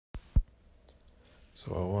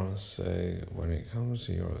So I want to say, when it comes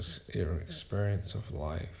to your experience of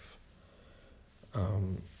life,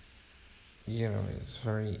 um, it's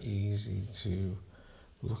very easy to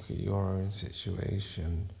look at your own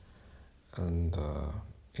situation, and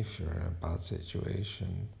if you're in a bad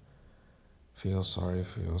situation, feel sorry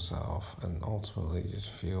for yourself, and ultimately just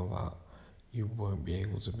feel that you won't be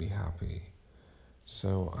able to be happy.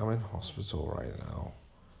 So I'm in hospital right now,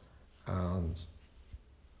 and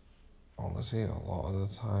honestly, a lot of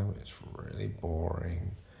the time it's really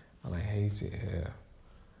boring, and I hate it here,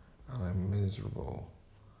 and I'm miserable.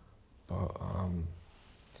 But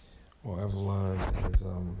what I've learned is,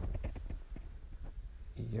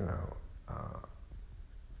 you know, uh,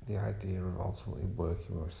 the idea of ultimately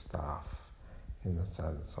working with staff, in the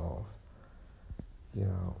sense of, you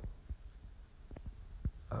know,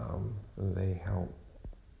 they help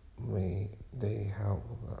me. They help.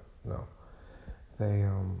 No, they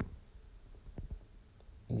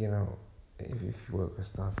you know, if you work with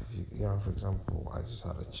staff, if for example, I just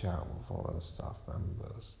had a chat with one of the staff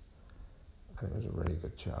members, and it was a really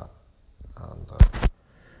good chat, and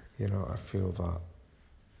I feel that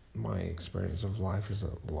my experience of life is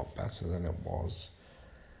a lot better than it was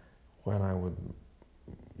when I would,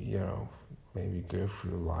 you know, maybe go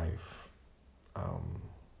through life um,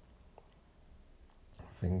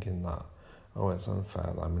 thinking that, oh, it's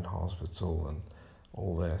unfair that I'm in hospital and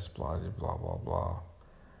all this, blah, blah, blah, blah.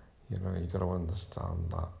 You got to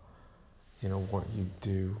understand that, what you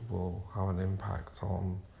do will have an impact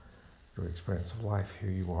on your experience of life. Who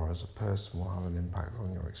you are as a person will have an impact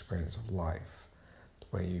on your experience of life.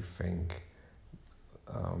 The way you think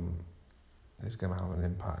is going to have an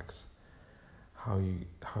impact. How you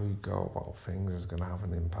go about things is going to have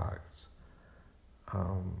an impact.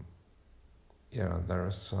 There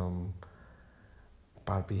are some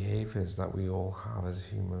bad behaviors that we all have as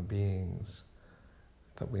human beings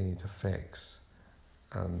that we need to fix,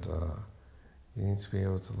 and you need to be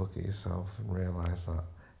able to look at yourself and realize that,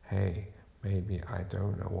 hey, maybe I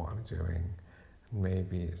don't know what I'm doing, and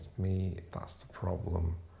maybe it's me that's the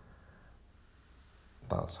problem.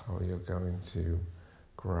 That's how you're going to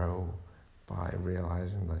grow, by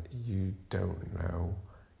realizing that you don't know.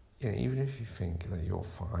 Even if you think that you're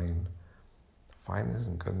fine, fine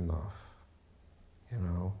isn't good enough.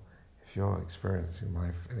 If you're experiencing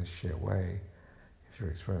life in a shit way, if your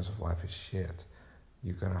experience of life is shit,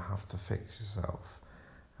 you're gonna have to fix yourself.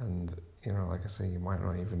 And like I say, you might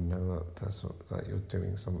not even know that you're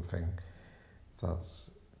doing something that's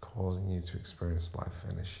causing you to experience life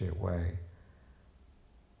in a shit way,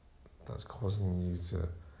 that's causing you to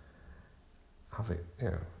have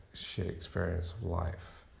a shit experience of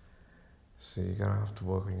life. So you're gonna have to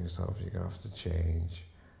work on yourself. You're gonna have to change,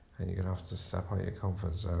 and you're gonna have to step out of your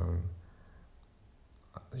comfort zone.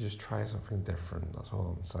 Just try something different. That's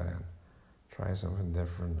all I'm saying. Try something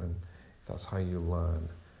different, and that's how you learn.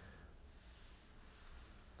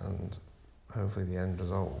 And hopefully, the end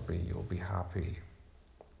result will be you'll be happy.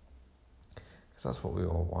 Because that's what we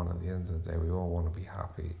all want at the end of the day. We all want to be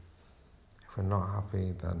happy. If we're not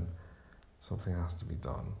happy, then something has to be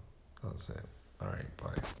done. That's it. All right,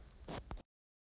 bye.